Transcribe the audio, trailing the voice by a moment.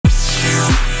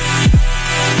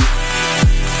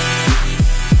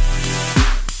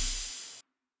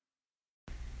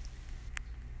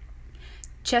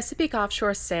Chesapeake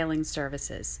Offshore Sailing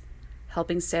Services,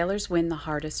 helping sailors win the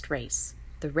hardest race,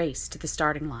 the race to the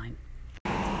starting line.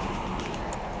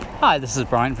 Hi, this is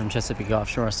Brian from Chesapeake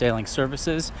Offshore Sailing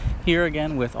Services, here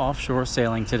again with Offshore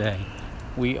Sailing Today.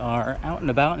 We are out and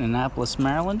about in Annapolis,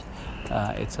 Maryland.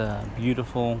 It's a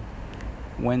beautiful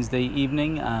Wednesday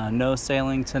evening. No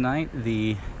sailing tonight.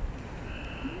 The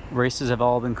races have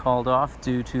all been called off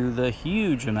due to the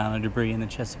huge amount of debris in the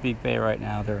Chesapeake Bay right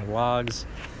now. There are logs.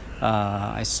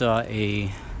 I saw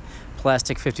a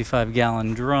plastic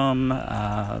 55-gallon drum,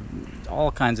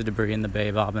 all kinds of debris in the bay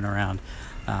bobbing around.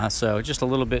 So just a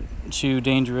little bit too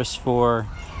dangerous for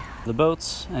the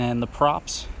boats and the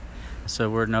props. So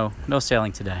we're no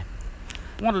sailing today.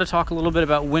 I wanted to talk a little bit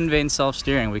about wind vane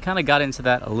self-steering. We kind of got into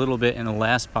that a little bit in the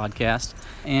last podcast,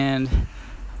 and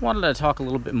wanted to talk a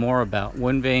little bit more about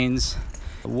wind vanes,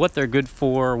 what they're good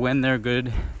for, when they're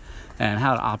good, and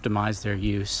how to optimize their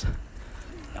use.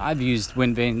 I've used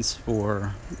wind vanes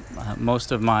for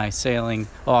most of my sailing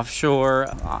offshore,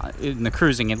 in the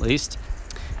cruising at least.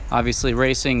 Obviously,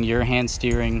 racing, you're hand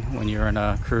steering when you're in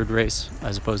a crewed race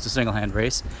as opposed to single-hand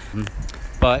race.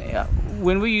 But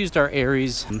when we used our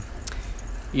Aries,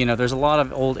 there's a lot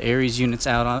of old Aries units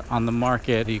out on the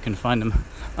market. You can find them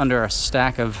under a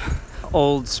stack of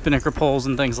old spinnaker poles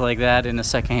and things like that in a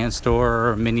secondhand store,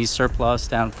 or mini surplus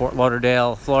down in Fort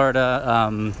Lauderdale,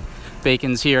 Florida.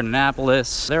 Bacon's here in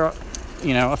Annapolis. There are,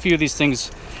 a few of these things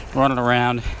running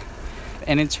around.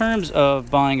 And in terms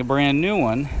of buying a brand new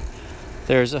one,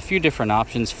 there's a few different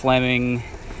options. Fleming,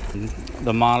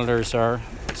 the monitors are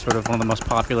sort of one of the most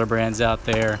popular brands out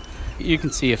there. You can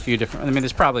see a few different,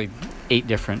 there's probably 8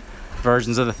 different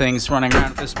versions of the things running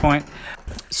around at this point.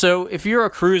 So if you're a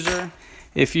cruiser,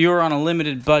 if you're on a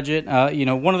limited budget,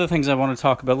 one of the things I want to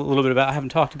talk about a little bit about, I haven't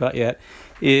talked about yet,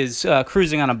 is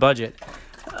cruising on a budget.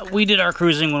 We did our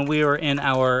cruising when we were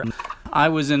I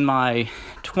was in my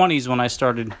 20s when I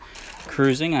started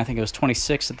cruising. I think I was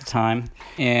 26 at the time,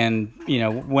 and,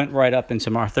 went right up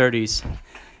into our 30s,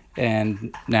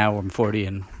 and now I'm 40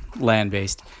 and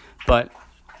land-based. But,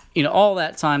 all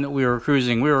that time that we were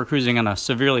cruising on a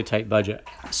severely tight budget.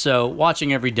 So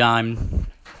watching every dime,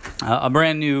 a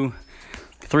brand new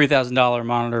 $3,000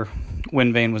 monitor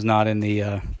wind vane was not in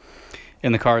the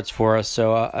cards for us.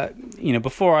 So,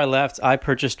 before I left, I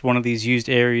purchased one of these used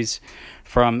Aries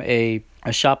from a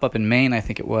shop up in Maine, I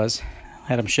think it was.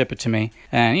 Had them ship it to me.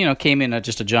 And, came in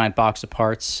just a giant box of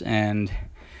parts. And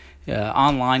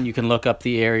online, you can look up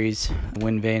the Aries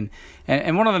wind vane.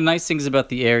 And one of the nice things about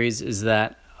the Aries is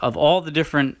that of all the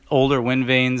different older wind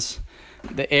vanes,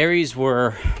 the Aries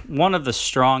were one of the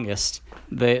strongest.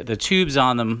 The tubes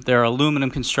on them, they're aluminum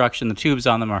construction. The tubes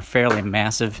on them are fairly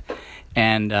massive.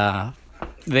 And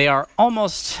they are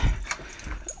almost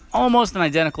an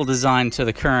identical design to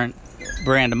the current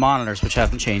brand of monitors, which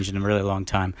haven't changed in a really long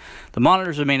time. The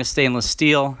monitors are made of stainless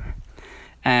steel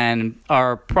and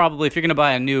are probably, if you're going to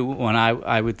buy a new one,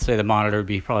 I would say the monitor would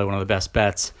be probably one of the best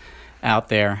bets out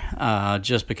there,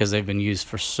 just because they've been used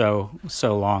for so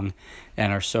long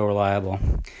and are so reliable.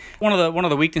 One of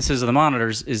the weaknesses of the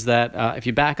monitors is that if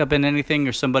you back up in anything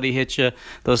or somebody hits you,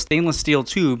 those stainless steel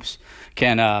tubes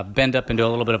can bend up into a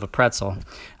little bit of a pretzel.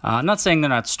 I'm not saying they're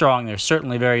not strong. They're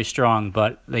certainly very strong,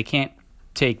 but they can't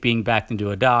take being backed into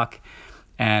a dock,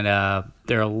 and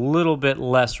they're a little bit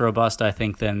less robust, I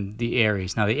think, than the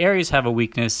Aries. Now, the Aries have a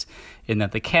weakness in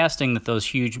that the casting that those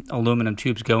huge aluminum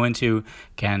tubes go into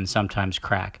can sometimes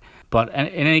crack. But in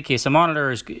any case, a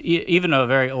monitor is, even a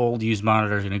very old used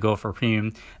monitor is going to go for a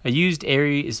premium. A used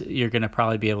Aries, you're going to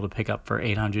probably be able to pick up for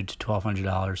 $800 to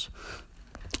 $1,200.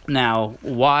 Now,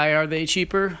 why are they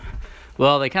cheaper?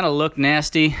 Well, they kind of look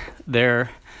nasty. They're,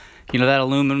 that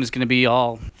aluminum is going to be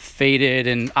all faded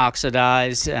and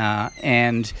oxidized,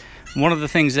 and one of the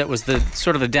things that was the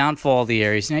sort of the downfall of the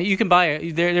Aries. Now, you can buy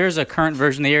there's a current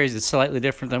version of the Aries that's slightly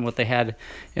different than what they had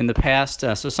in the past.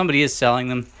 So somebody is selling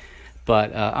them,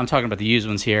 but I'm talking about the used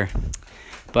ones here.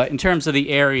 But in terms of the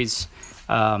Aries,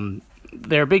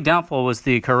 their big downfall was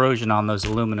the corrosion on those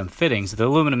aluminum fittings. The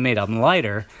aluminum made them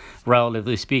lighter,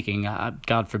 relatively speaking.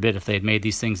 God forbid if they had made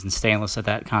these things in stainless at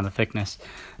that kind of thickness.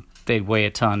 They'd weigh a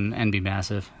ton and be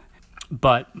massive.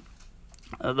 But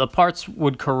the parts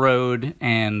would corrode,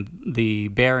 and the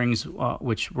bearings,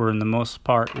 which were in the most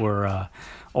part were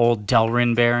old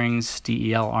Delrin bearings,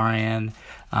 Delrin,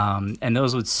 and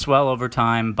those would swell over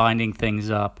time, binding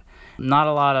things up. Not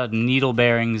a lot of needle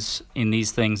bearings in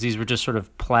these things. These were just sort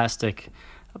of plastic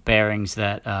bearings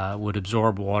that would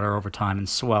absorb water over time and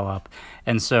swell up.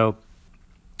 And so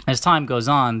as time goes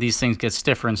on, these things get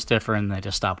stiffer and stiffer, and they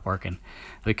just stop working.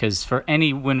 Because for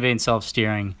any wind vane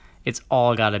self-steering, it's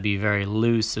all got to be very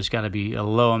loose. There's got to be a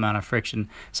low amount of friction.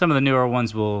 Some of the newer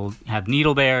ones will have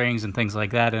needle bearings and things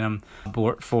like that in them.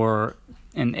 But for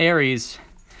an Aries,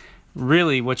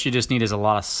 really what you just need is a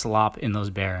lot of slop in those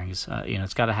bearings.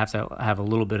 It's got to have a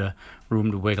little bit of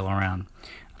room to wiggle around.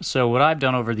 So what I've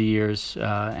done over the years,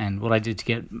 and what I did to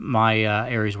get my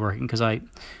Aries working, because I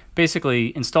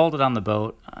basically installed it on the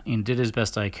boat and did as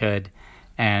best I could,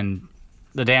 and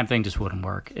the damn thing just wouldn't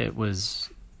work. It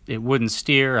wouldn't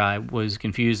steer. I was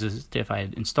confused as if I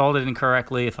had installed it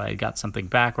incorrectly, if I had got something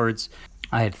backwards.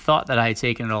 I had thought that I had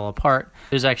taken it all apart.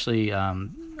 There's actually a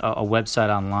website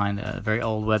online, a very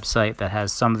old website, that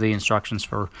has some of the instructions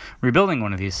for rebuilding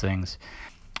one of these things.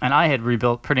 And I had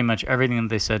rebuilt pretty much everything that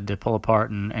they said to pull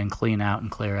apart and clean out and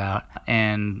clear out.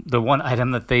 And the one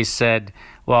item that they said,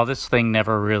 well, this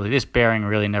bearing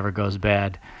really never goes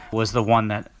bad, was the one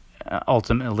that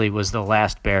ultimately was the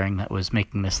last bearing that was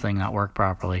making this thing not work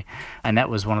properly. And that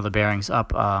was one of the bearings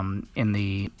up in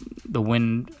the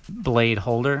wind blade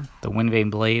holder, the wind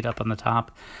vane blade up on the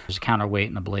top. There's a counterweight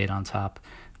and a blade on top.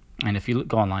 And if you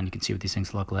go online, you can see what these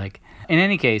things look like. In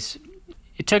any case,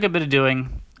 it took a bit of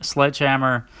doing.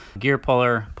 Sledgehammer, gear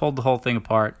puller, pulled the whole thing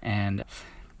apart, and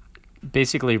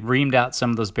basically reamed out some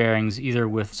of those bearings, either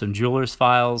with some jeweler's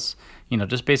files,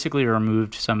 just basically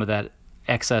removed some of that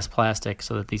excess plastic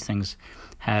so that these things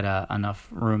had enough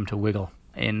room to wiggle.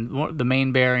 And the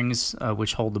main bearings,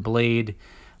 which hold the blade,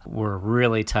 were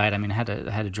really tight. I mean, I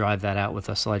had to drive that out with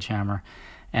a sledgehammer.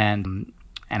 And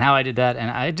how I did that, and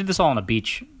I did this all on a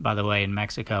beach, by the way, in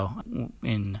Mexico,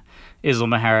 in Isla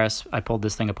Mujeres. I pulled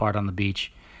this thing apart on the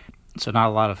beach. So not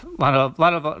a lot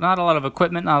of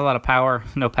equipment, not a lot of power,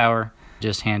 no power,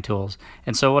 just hand tools.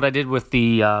 And so what I did with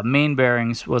the main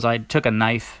bearings was I took a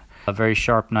knife, a very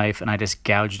sharp knife, and I just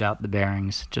gouged out the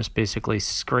bearings, just basically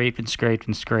scraped,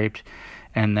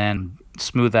 and then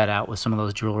smoothed that out with some of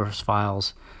those jeweler's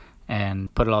files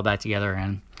and put it all back together.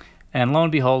 And lo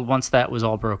and behold, once that was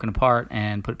all broken apart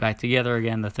and put back together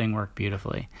again, the thing worked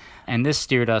beautifully. And this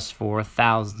steered us for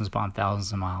thousands upon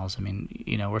thousands of miles. I mean,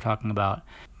 we're talking about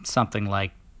something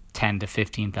like 10 to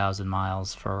 15,000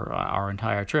 miles for our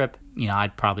entire trip.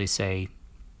 I'd probably say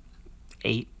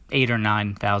 8 or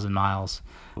 9,000 miles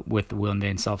with the wind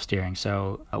vane self-steering.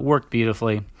 So it worked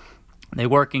beautifully. They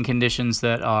work in conditions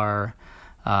that are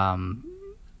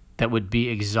that would be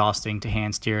exhausting to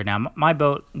hand steer. Now, my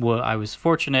boat, I was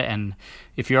fortunate, and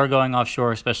if you are going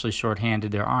offshore, especially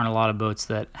short-handed, there aren't a lot of boats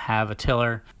that have a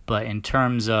tiller. But in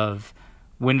terms of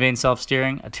wind vane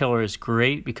self-steering, a tiller is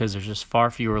great because there's just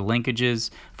far fewer linkages,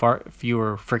 far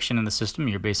fewer friction in the system.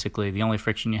 You're basically, the only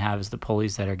friction you have is the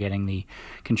pulleys that are getting the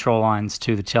control lines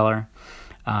to the tiller.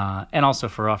 And also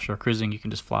for offshore cruising, you can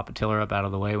just flop a tiller up out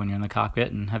of the way when you're in the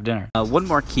cockpit and have dinner. One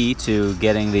more key to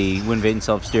getting the wind vane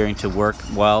self-steering to work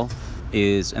well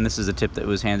is, and this is a tip that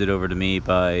was handed over to me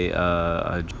by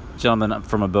a gentleman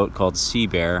from a boat called Sea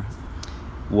Bear,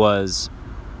 was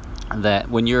that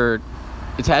when you're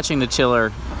attaching the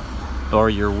tiller or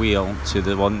your wheel to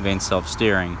the wind vane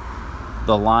self-steering,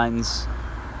 the lines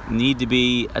need to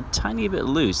be a tiny bit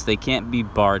loose. They can't be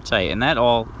bar tight, and that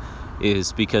all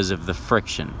is because of the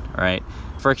friction, right?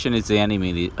 Friction is the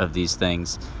enemy of these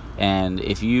things, and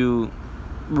if you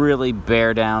really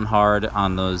bear down hard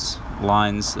on those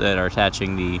lines that are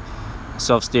attaching the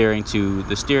self-steering to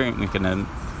the steering mechanism,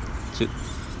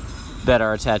 that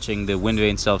are attaching the wind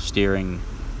vane self-steering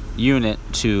unit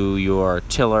to your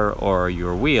tiller or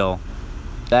your wheel,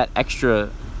 that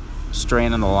extra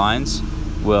strain on the lines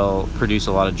will produce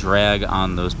a lot of drag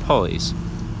on those pulleys,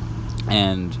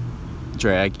 and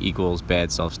drag equals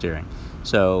bad self-steering.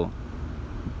 So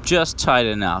just tight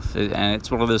enough, and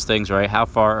it's one of those things, right? How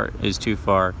far is too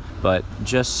far, but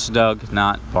just snug,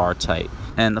 not bar tight.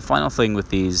 And the final thing with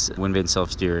these wind vane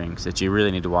self-steerings that you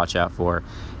really need to watch out for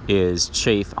is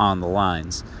chafe on the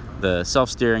lines. The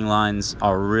self-steering lines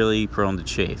are really prone to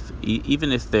chafe,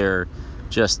 even if they're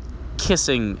just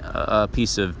kissing a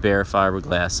piece of bare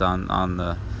fiberglass on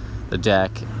the deck.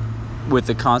 With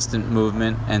the constant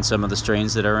movement and some of the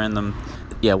strains that are in them,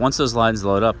 once those lines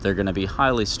load up, they're going to be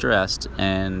highly stressed,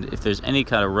 and if there's any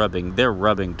kind of rubbing, they're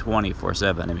rubbing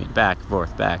 24/7. I mean, back,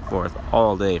 forth,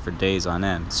 all day for days on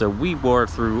end. So we wore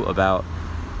through about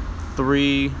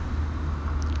 4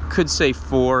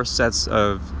 sets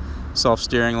of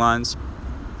self-steering lines,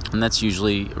 and that's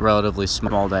usually relatively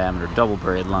small diameter double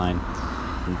braid line.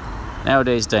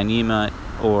 Nowadays, Dyneema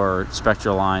or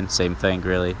Spectral line, same thing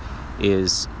really,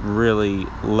 is really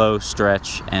low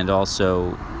stretch and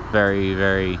also very,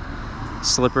 very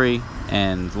slippery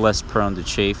and less prone to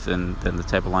chafe than the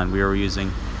type of line we were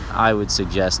using. I would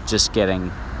suggest just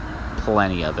getting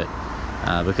plenty of it.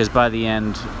 because by the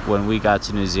end, when we got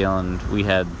to New Zealand, we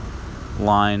had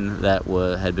line that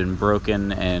had been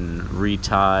broken and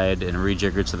retied and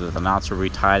rejiggered so that the knots were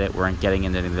retied. It weren't getting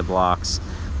into any of the blocks.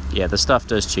 Yeah, the stuff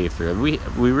does chafe through. We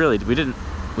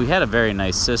had a very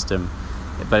nice system,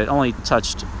 but it only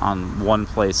touched on one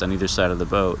place on either side of the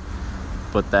boat.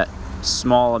 But that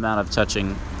small amount of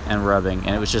touching and rubbing,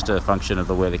 and it was just a function of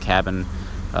the way the cabin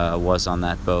was on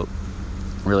that boat.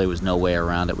 Really was no way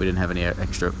around it. We didn't have any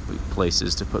extra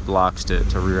places to put blocks to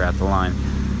rear out the line.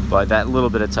 But that little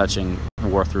bit of touching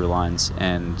wore through lines,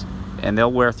 and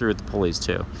they'll wear through at the pulleys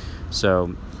too.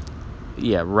 So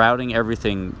yeah, routing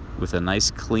everything with a nice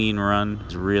clean run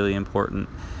is really important,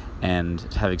 and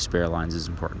having spare lines is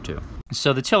important too.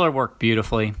 So the tiller worked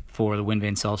beautifully for the wind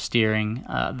vane self-steering.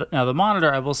 Now the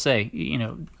monitor, I will say,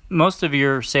 most of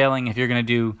your sailing, if you're going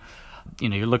to do,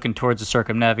 you're looking towards the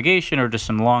circumnavigation or just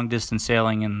some long distance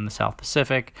sailing in the South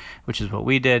Pacific, which is what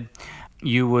we did,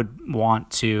 you would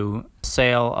want to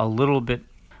sail a little bit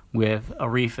with a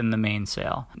reef in the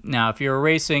mainsail. Now, if you're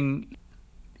racing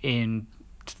in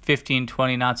 15,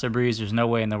 20 knots of breeze, there's no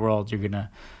way in the world you're going to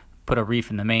put a reef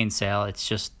in the mainsail. It's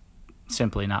just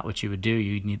simply not what you would do.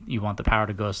 You want the power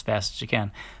to go as fast as you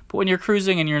can. But when you're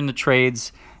cruising and you're in the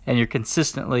trades and you're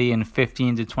consistently in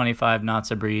 15 to 25 knots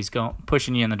of breeze,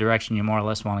 pushing you in the direction you more or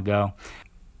less want to go,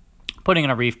 putting in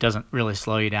a reef doesn't really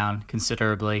slow you down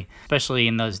considerably, especially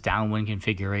in those downwind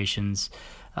configurations.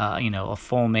 A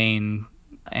full main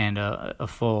and a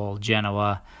full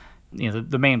Genoa.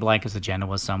 The main blank is the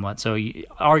Genoa somewhat. So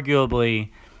arguably,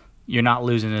 you're not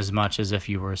losing as much as if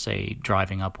you were, say,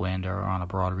 driving upwind or on a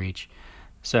broad reach.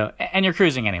 So, and you're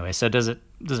cruising anyway. So does it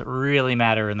really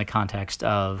matter in the context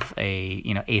of a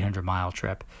 800-mile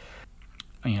trip?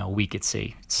 A week at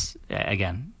sea. It's,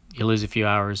 again, you lose a few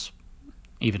hours,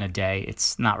 even a day.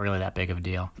 It's not really that big of a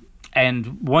deal.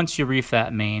 And once you reef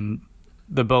that main,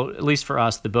 the boat, at least for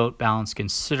us, the boat balanced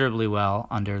considerably well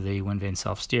under the wind vane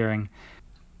self-steering.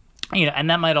 And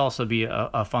that might also be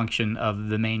a function of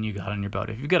the main you got on your boat.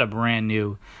 If you've got a brand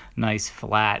new, nice,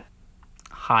 flat,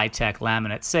 high-tech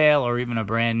laminate sail, or even a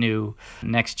brand new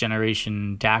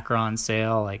next-generation Dacron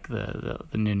sail, like the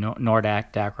new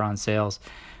Nordak Dacron sails,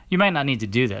 you might not need to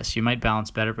do this. You might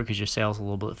balance better because your sail's a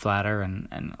little bit flatter,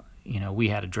 and we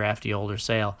had a drafty older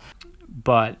sail.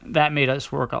 But that made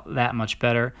us work that much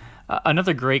better.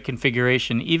 Another great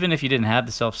configuration, even if you didn't have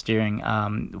the self-steering,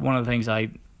 one of the things I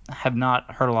have not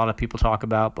heard a lot of people talk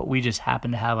about, but we just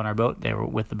happened to have on our boat, they were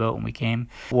with the boat when we came,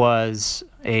 was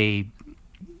a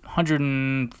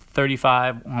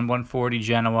 135 on 140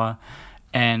 Genoa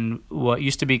and what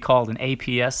used to be called an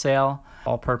APS sail,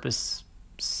 all-purpose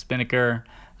spinnaker,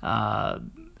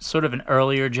 sort of an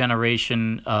earlier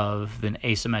generation of an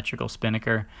asymmetrical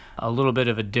spinnaker, a little bit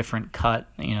of a different cut.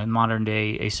 Modern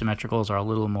day asymmetricals are a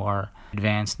little more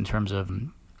advanced in terms of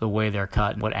the way they're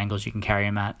cut and what angles you can carry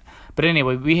them at. But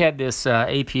anyway, we had this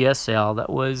APS sail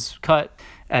that was cut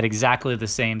at exactly the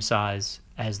same size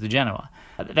as the Genoa.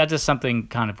 That's just something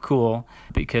kind of cool,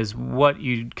 because what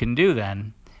you can do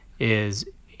then is,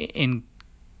 in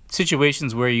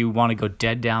situations where you want to go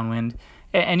dead downwind,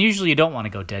 and usually you don't want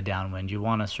to go dead downwind, you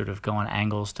want to sort of go on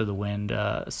angles to the wind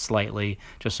slightly,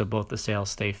 just so both the sails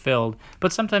stay filled.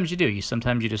 But sometimes you do.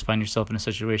 Sometimes you just find yourself in a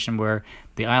situation where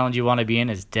the island you want to be in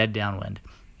is dead downwind.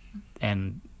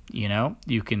 And,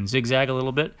 you can zigzag a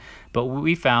little bit. But what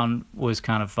we found was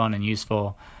kind of fun and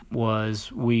useful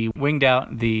was we winged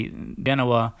out the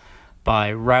Genoa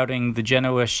by routing the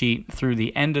Genoa sheet through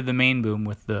the end of the main boom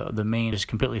with the main just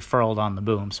completely furled on the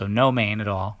boom, so no main at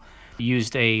all.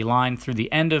 Used a line through the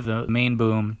end of the main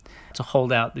boom to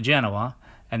hold out the Genoa,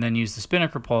 and then used the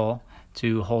spinnaker pole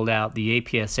to hold out the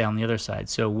APS sail on the other side.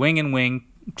 So wing and wing,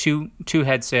 two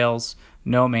head sails,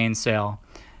 no mainsail.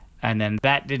 And then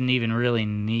that didn't even really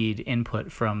need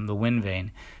input from the wind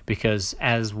vane, because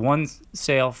as one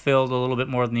sail filled a little bit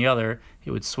more than the other,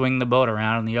 it would swing the boat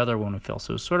around and the other one would fill.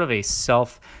 So it was sort of a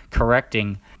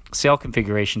self-correcting sail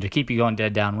configuration to keep you going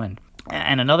dead downwind.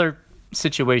 And another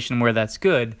situation where that's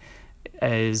good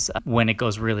is when it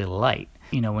goes really light.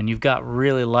 When you've got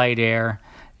really light air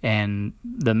and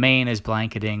the main is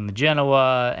blanketing the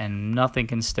Genoa and nothing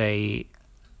can stay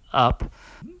up,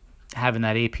 having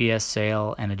that APS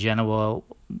sail and a Genoa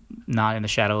not in the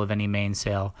shadow of any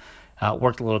mainsail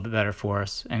worked a little bit better for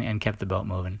us and kept the boat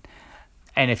moving.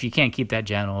 And if you can't keep that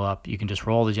Genoa up, you can just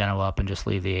roll the Genoa up and just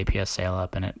leave the APS sail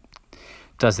up, and it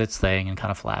does its thing and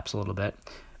kind of flaps a little bit.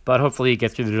 But hopefully you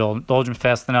get through the doldrums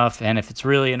fast enough, and if it's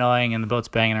really annoying and the boat's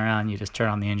banging around, you just turn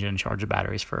on the engine and charge the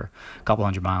batteries for a couple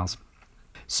hundred miles.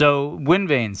 So wind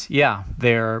vanes, yeah,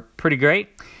 they're pretty great,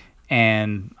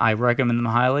 and I recommend them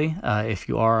highly if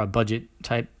you are a budget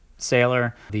type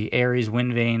sailor, the Aries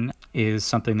wind vane is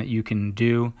something that you can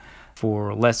do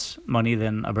for less money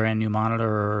than a brand new monitor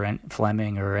or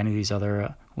Fleming or any of these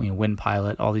other Wind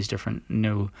Pilot, all these different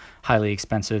new highly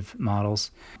expensive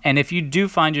models. And if you do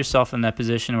find yourself in that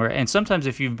position where, and sometimes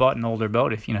if you've bought an older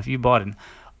boat, if you bought an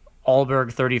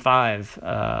Alberg 35,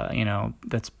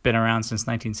 that's been around since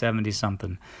 1970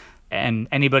 something, and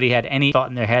anybody had any thought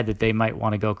in their head that they might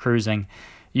want to go cruising,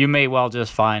 you may well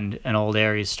just find an old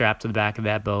Aries strapped to the back of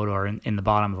that boat or in the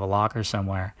bottom of a locker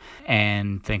somewhere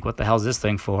and think, what the hell's this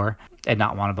thing for, and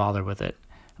not want to bother with it.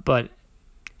 But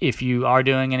if you are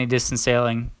doing any distance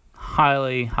sailing,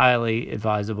 highly, highly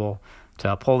advisable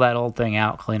to pull that old thing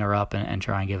out, clean her up, and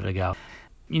try and give it a go.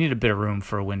 You need a bit of room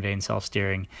for a wind vane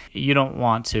self-steering. You don't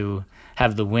want to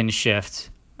have the wind shift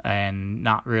and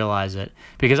not realize it,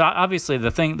 because obviously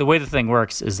the way the thing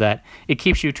works is that it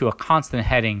keeps you to a constant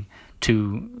heading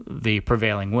to the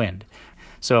prevailing wind.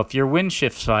 So if your wind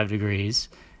shifts 5 degrees,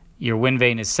 your wind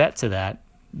vane is set to that,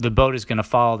 the boat is going to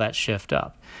follow that shift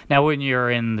up. Now, when you're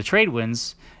in the trade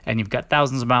winds and you've got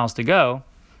thousands of miles to go,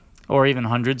 or even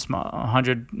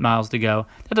 100 miles to go,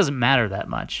 that doesn't matter that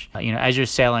much. As you're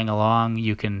sailing along,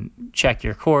 you can check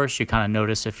your course. You kind of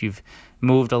notice if you've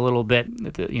moved a little bit,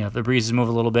 if the breezes move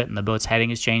a little bit and the boat's heading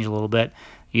has changed a little bit,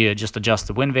 you just adjust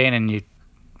the wind vane and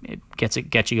it gets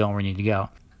you going where you need to go.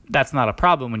 That's not a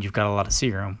problem when you've got a lot of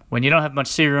sea room. When you don't have much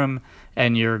sea room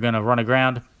and you're going to run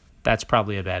aground, that's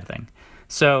probably a bad thing.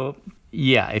 So,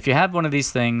 yeah, if you have one of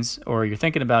these things or you're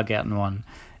thinking about getting one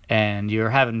and you're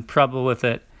having trouble with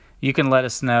it, you can let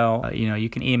us know. You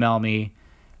can email me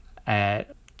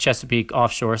at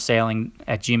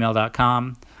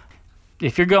ChesapeakeOffshoreSailing@gmail.com.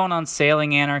 If you're going on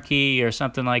Sailing Anarchy or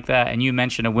something like that and you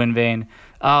mention a wind vane,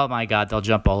 oh my God, they'll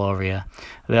jump all over you.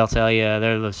 They'll tell you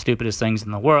they're the stupidest things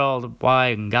in the world. Why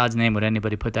in God's name would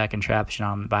anybody put that contraption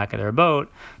on the back of their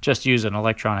boat? Just use an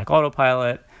electronic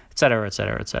autopilot, et cetera, et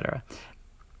cetera, et cetera.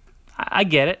 I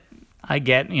get it.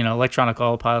 Electronic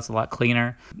autopilot's a lot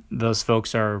cleaner. Those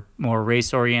folks are more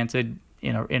race oriented.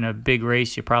 In a big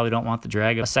race, you probably don't want to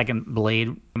drag a second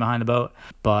blade behind the boat.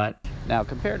 But now,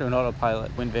 compared to an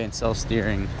autopilot, wind vane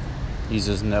self-steering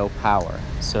uses no power.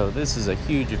 So this is a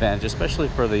huge advantage, especially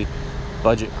for the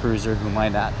budget cruiser who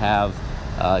might not have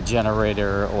a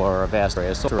generator or a vast array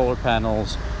of solar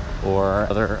panels or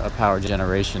other power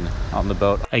generation on the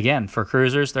boat. Again, for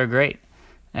cruisers, they're great.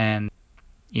 And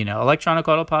electronic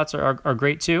autopilots are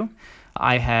great too.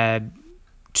 I had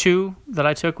 2 that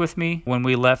I took with me when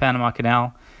we left Panama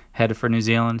Canal, headed for New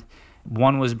Zealand.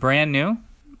 One was brand new,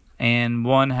 and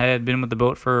one had been with the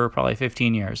boat for probably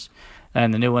 15 years.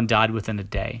 And the new one died within a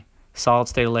day. Solid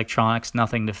state electronics,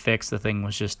 nothing to fix. The thing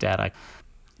was just dead.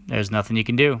 There's nothing you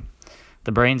can do.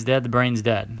 The brain's dead, the brain's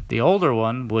dead. The older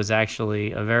one was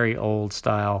actually a very old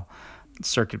style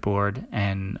circuit board,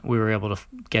 and we were able to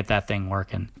get that thing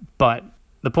working. But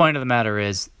the point of the matter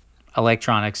is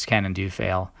electronics can and do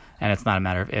fail, and it's not a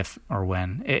matter of if or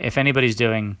when. If anybody's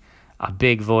doing a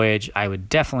big voyage, I would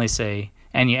definitely say,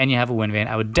 and you have a wind vane,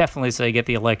 I would definitely say get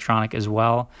the electronic as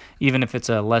well, even if it's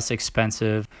a less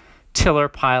expensive tiller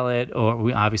pilot, or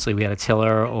we had a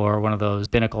tiller or one of those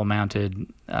binnacle mounted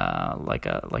like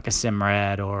a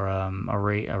Simrad or a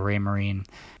Raymarine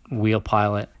wheel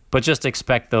pilot. But just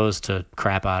expect those to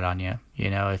crap out on you.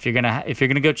 If you're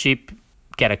gonna go cheap,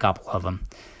 get a couple of them,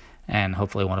 and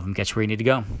hopefully one of them gets where you need to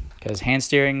go. Because hand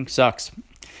steering sucks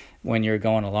when you're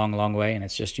going a long, long way and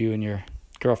it's just you and your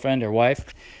girlfriend or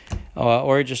wife,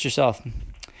 or just yourself.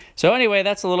 So anyway,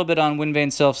 that's a little bit on wind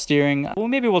vane self-steering. Well,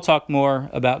 maybe we'll talk more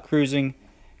about cruising.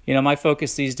 My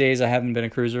focus these days, I haven't been a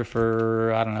cruiser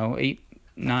for,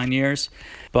 8-9 years,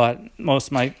 but most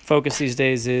of my focus these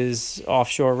days is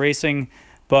offshore racing.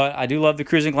 But I do love the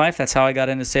cruising life. That's how I got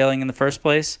into sailing in the first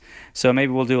place. So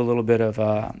maybe we'll do a little bit of,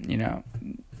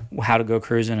 how to go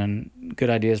cruising and good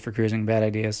ideas for cruising, bad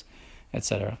ideas,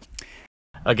 etc.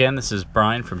 Again, this is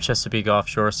Brian from Chesapeake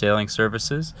Offshore Sailing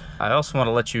Services. I also want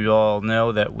to let you all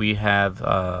know that we have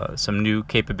some new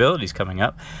capabilities coming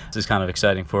up. This is kind of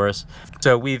exciting for us.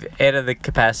 So we've added the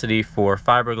capacity for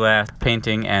fiberglass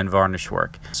painting and varnish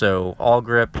work. So all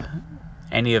grip,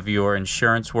 any of your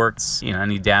insurance works,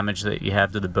 any damage that you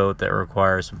have to the boat that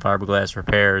requires some fiberglass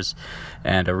repairs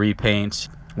and a repaint,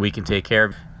 we can take care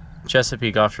of.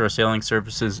 Chesapeake Offshore Sailing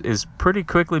Services is pretty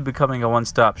quickly becoming a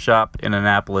one-stop shop in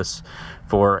Annapolis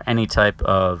for any type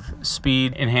of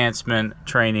speed enhancement,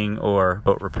 training, or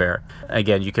boat repair.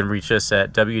 Again, you can reach us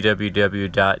at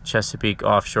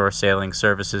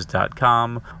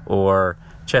www.ChesapeakeOffshoreSailingServices.com or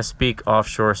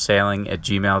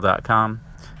ChesapeakeOffshoreSailing@gmail.com.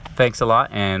 Thanks a lot,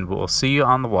 and we'll see you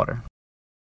on the water.